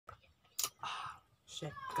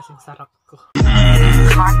Shit, kasing sarap ko.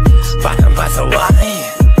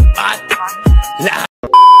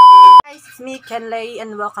 Guys, it's me, Kenley,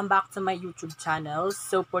 and welcome back to my YouTube channel.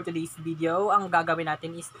 So for today's video, ang gagawin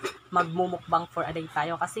natin is magmumukbang for a day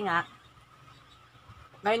tayo. Kasi nga,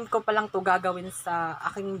 ngayon ko pa lang to gagawin sa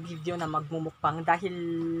aking video na magmumukbang. Dahil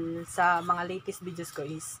sa mga latest videos ko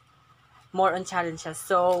is more on challenges.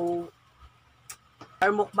 So, our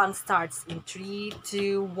mukbang starts in 3,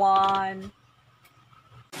 2, 1...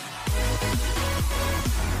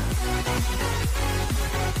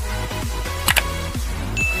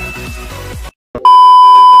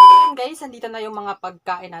 Guys, andito na yung mga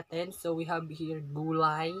pagkain natin. So, we have here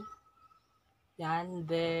gulay. Yan.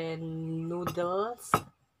 Then, noodles.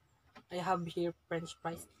 I have here french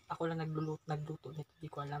fries. Ako lang nagluto nito. Di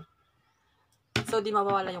ko alam. So, di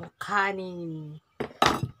mawawala yung kanin.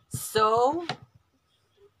 So,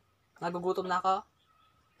 nagugutom na ako.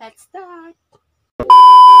 Let's start!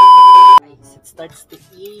 Guys, it starts to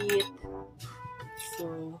eat.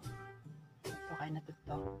 So, okay na ito.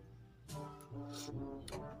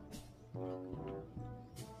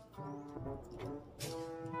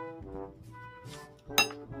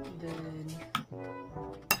 Then,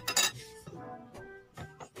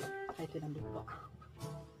 ay tinambit po.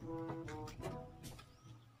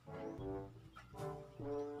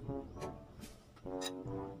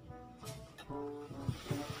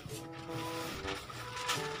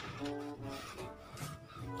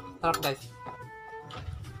 Sarap guys.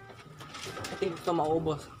 I think ito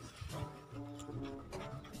maubos.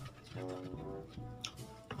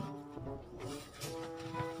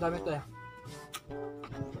 Dami ito eh.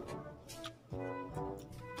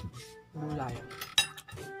 Gulay.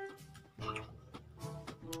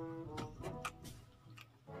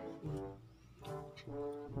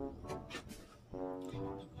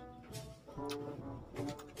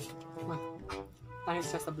 Tayo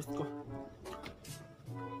siya sa bisko.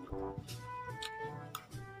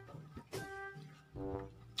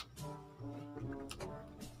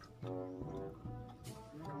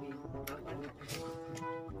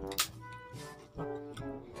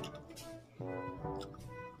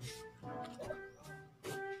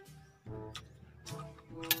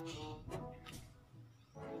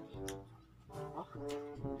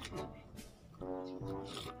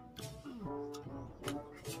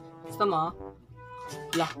 Gusto mo?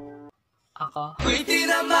 La. Ako.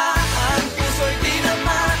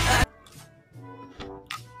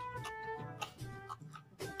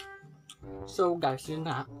 So guys, yun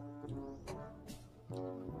nga.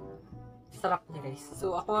 Sarap niya guys.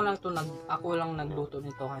 So ako lang nagluto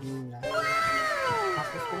nito kanina.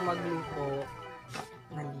 Tapos kung magluto,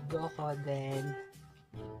 naligo ako then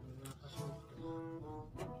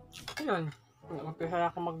ayun. Mag-prepare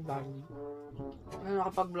ako mag-vlog. Ngayon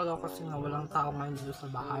nakapag-vlog ako kasi nga walang tao ngayon dito sa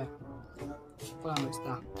bahay. Walang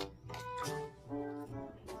basta.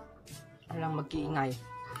 Walang mag-iingay.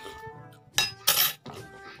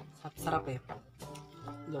 Sarap eh.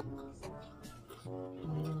 Look.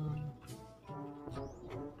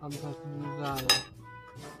 Pagkakagay.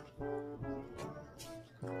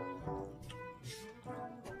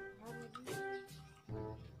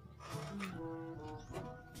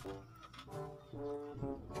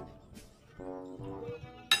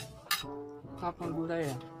 Sarap ng gulay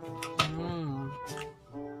eh.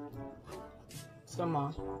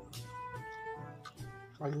 Sama.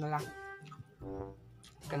 Wag na lang.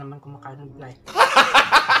 Huwag ka naman kumakain ng gulay.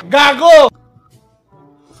 Gago!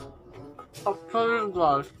 Actually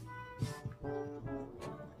guys,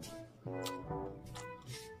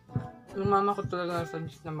 yung mama ko talaga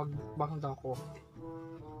nasa-suggest na magbang daw ko.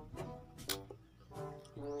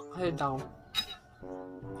 Kasi daw,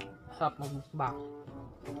 sarap magbang.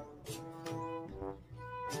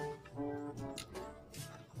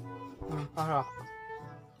 Sarap.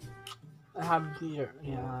 I have here,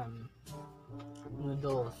 yan,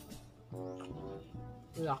 noodles.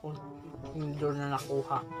 Wala akong noodle na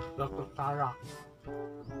nakuha. Dr. Tara.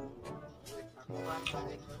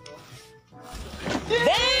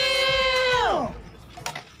 Damn!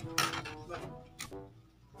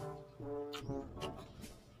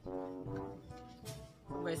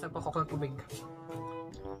 Guys, nagpako ko ng tubig.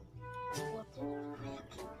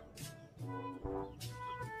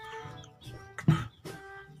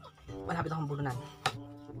 Malapit akong bulunan.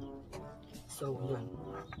 So, yun.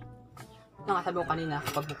 Nakasabi ko kanina,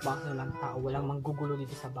 kapag mukbang sa lang tao, walang manggugulo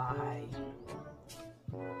dito sa bahay.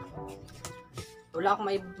 Wala akong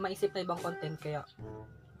maisip na ibang content, kaya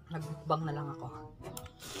nagmukbang na lang ako.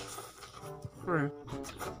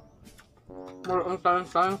 More on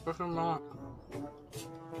talent kasi mga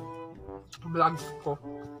vlogs ko.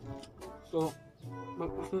 So,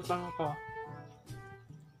 Mag-isipan ko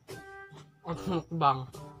ang mukbang.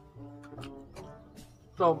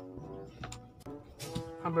 So,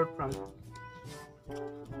 hamburger fries.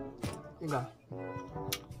 Diba?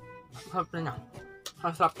 Sarap na niya.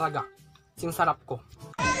 Ang sarap talaga. Sing sarap ko.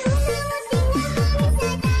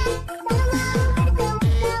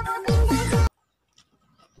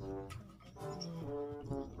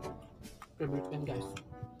 Favorite yan, guys.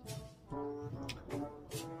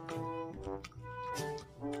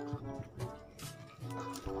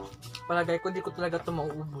 Palagay ko, di ko talaga ito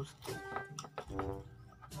mauubos.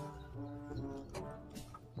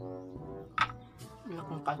 Hindi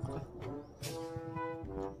akong kalko.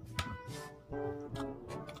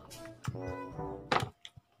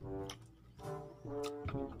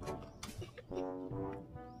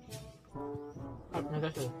 Harap na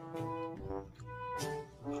guys eh.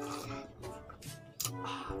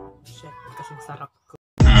 Shit, kasing sarap ko.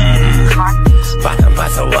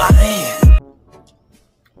 Pasawain.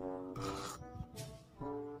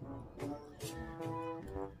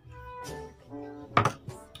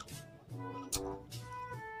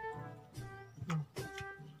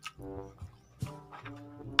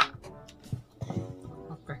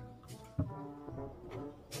 Okay.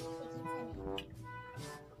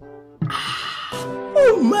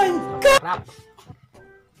 Oh my God! Sarap.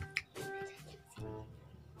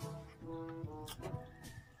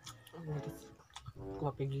 Ko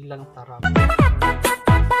mapigilan ang sarap.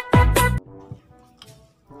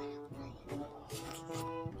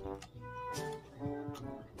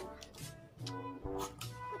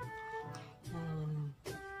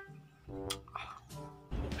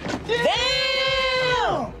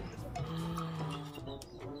 Damn!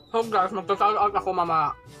 So guys, magta-shout out ako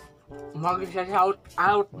mama. Mag-shout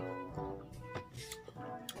out.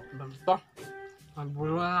 Ganito.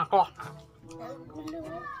 Magbulunan ako.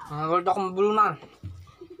 Nagulot ako mabulunan.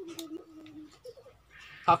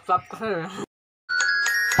 Tap-tap kasi eh.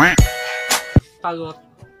 Talot.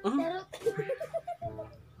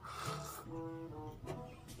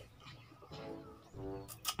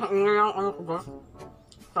 Ang ingay ang ano ko guys.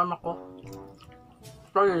 Sama ko.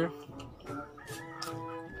 Sorry.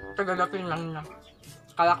 Tagadating lang niya.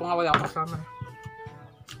 Kala ko nga wala ako kasama.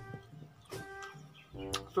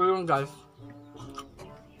 So yun guys.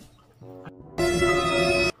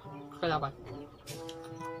 Kailangan.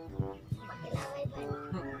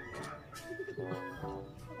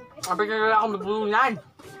 Sabi ka nila ako magbulunan.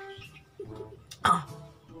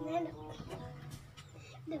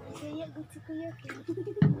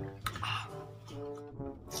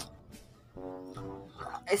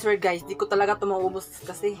 I swear guys, di ko talaga ito maubos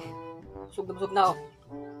kasi busog na ako.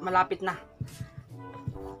 Malapit na.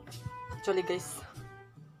 Actually guys,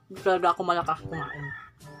 hindi talaga ako malakas kumain.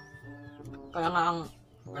 Kaya nga ang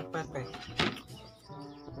pet-pet.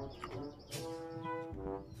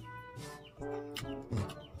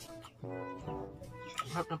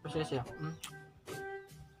 Harap ng pasensya.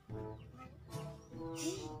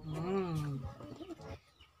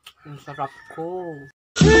 Ang sarap ko.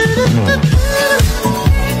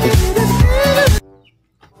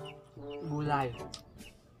 Gulay.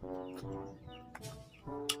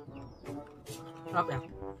 Sarap yan.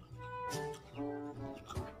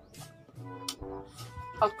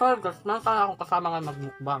 Actually guys, nasaan akong kasama nga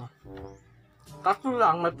magmukbang. Kaso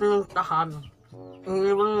lang, may pinuntahan.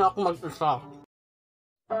 Iniwan niya ako mag-isa.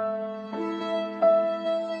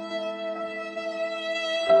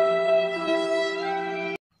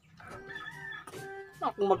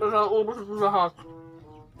 Ako mag-isa, ubos ito lahat.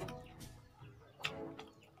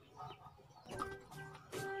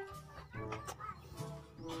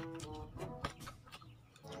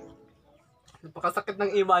 Napakasakit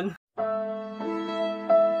ng iwan.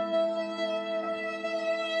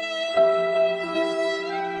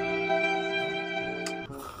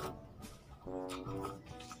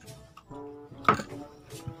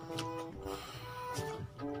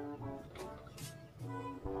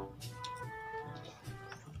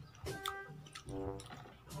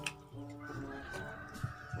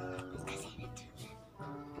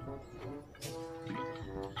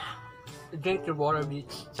 Drink your water,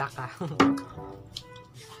 bitch. Tsaka.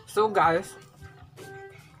 So guys,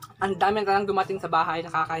 ang dami na lang dumating sa bahay,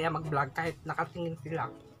 nakakaya mag-vlog kahit nakatingin sila.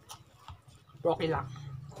 Pero okay lang.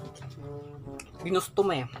 Ginusto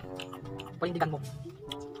mo eh. Panindigan mo.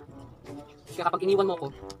 Kaya kapag iniwan mo ko,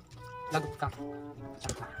 lagot ka.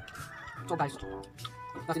 So guys,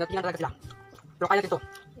 nasinatingan talaga sila. Pero kaya dito.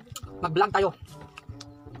 Mag-vlog tayo.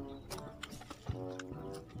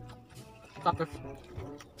 Tapos,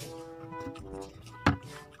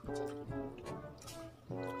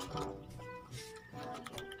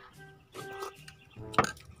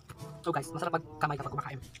 So guys, masarap pag kamay kapag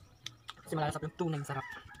kumakain. Kasi malalasap yung tunay sarap.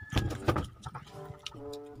 Tsaka.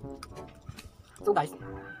 So guys,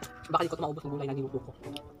 baka di ko ito maubos ng gulay na niluto ko.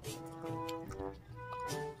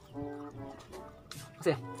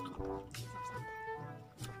 Kasi,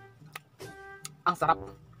 ang sarap.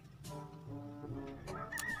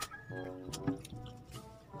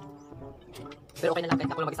 Pero okay na lang kahit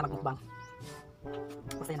ako lang mag-isa mag-mukbang.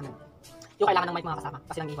 Masaya naman. Yung kailangan ng may mga kasama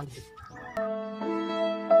kasi nang iwan dito.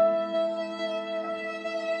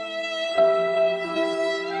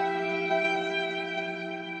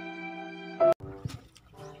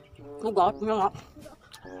 Oh God, yun nga.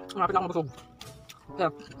 Malapit na akong busog. Kaya,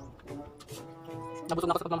 nabusog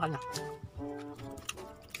na ako sa pagmamahal niya.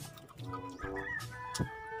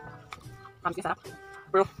 Promise ka sarap.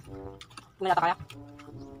 Pero, kung na yata kaya.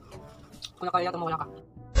 Kung na kaya yata mawala ka.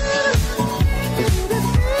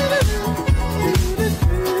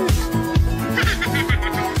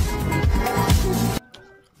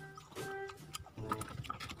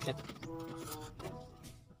 Shit.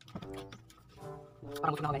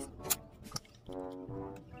 Parang busog na ako guys.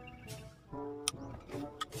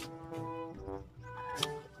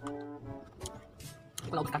 Hindi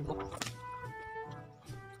ko naubos kanin ko.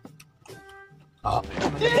 Oh.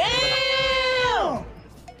 Damn!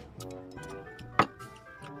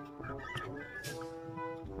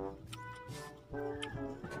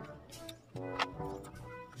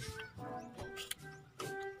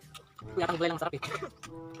 Kaya kang gulay lang masarap eh.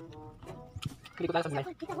 Hindi ko tayo sa gulay.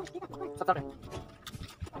 Sarap eh.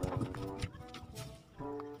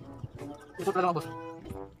 Ito talaga mabos.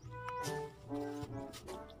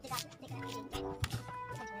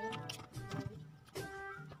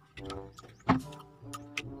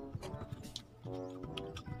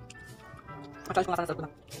 Ang challenge ko nga sana sarap ko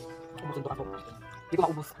na ubusin to ako. Hindi ko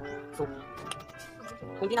maubos. So,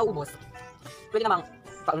 kung hindi na uubos, pwede namang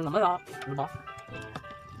paano naman ah. Ano ba?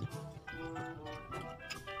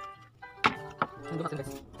 Hindi kasi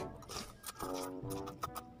guys.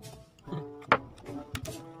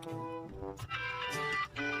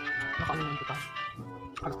 Nakaano yung puta.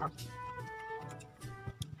 Kalas-kalas.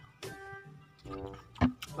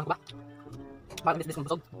 Ano ba? Bakit bilis-bilis mong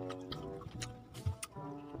busog?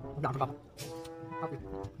 Magdaan pa ako. Okay.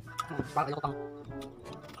 Parang ayoko pang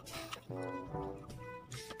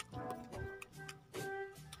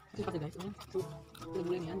kasi guys, so,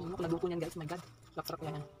 pinagulay niyan, yung naluto niyan guys, my god, sarap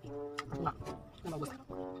kaya yan. Ako nga, na maubos.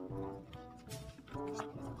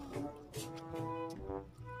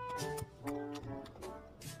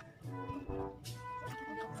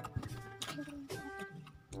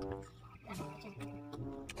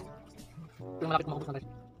 Yung malapit maubos na guys.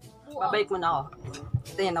 Babalik muna ako.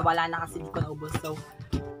 Ito yan, nawala na kasi hindi ko naubos, so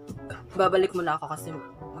babalik muna ako kasi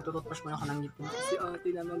matututbrush muna ako ng ngipin. Si ate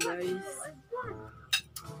naman guys.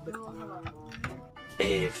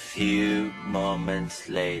 A few moments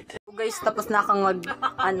later. So guys, tapos na akong mag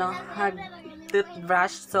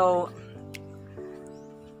toothbrush. So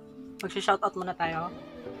magsi-shoutout muna tayo.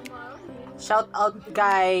 Shoutout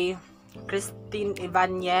kay Christine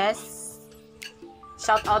Ibanez.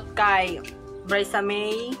 Shoutout kay Brysa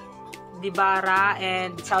May Dibara,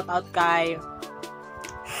 and shoutout kay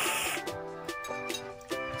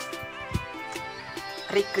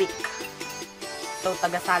Rick. So,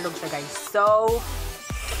 taga-salog siya guys. So,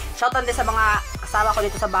 shoutout din sa mga kasama ko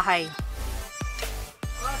dito sa bahay.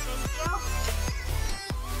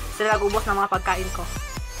 Sila nag-ubos ng mga pagkain ko.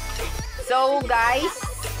 So, guys,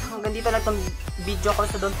 hanggang dito lang itong video ko.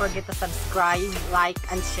 So, don't forget to subscribe, like,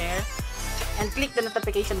 and share. And click the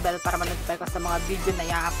notification bell para ma-notify ko sa mga video na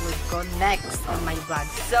i-upload ko next on my vlog.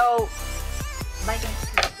 So, bye guys.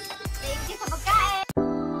 Thank you sa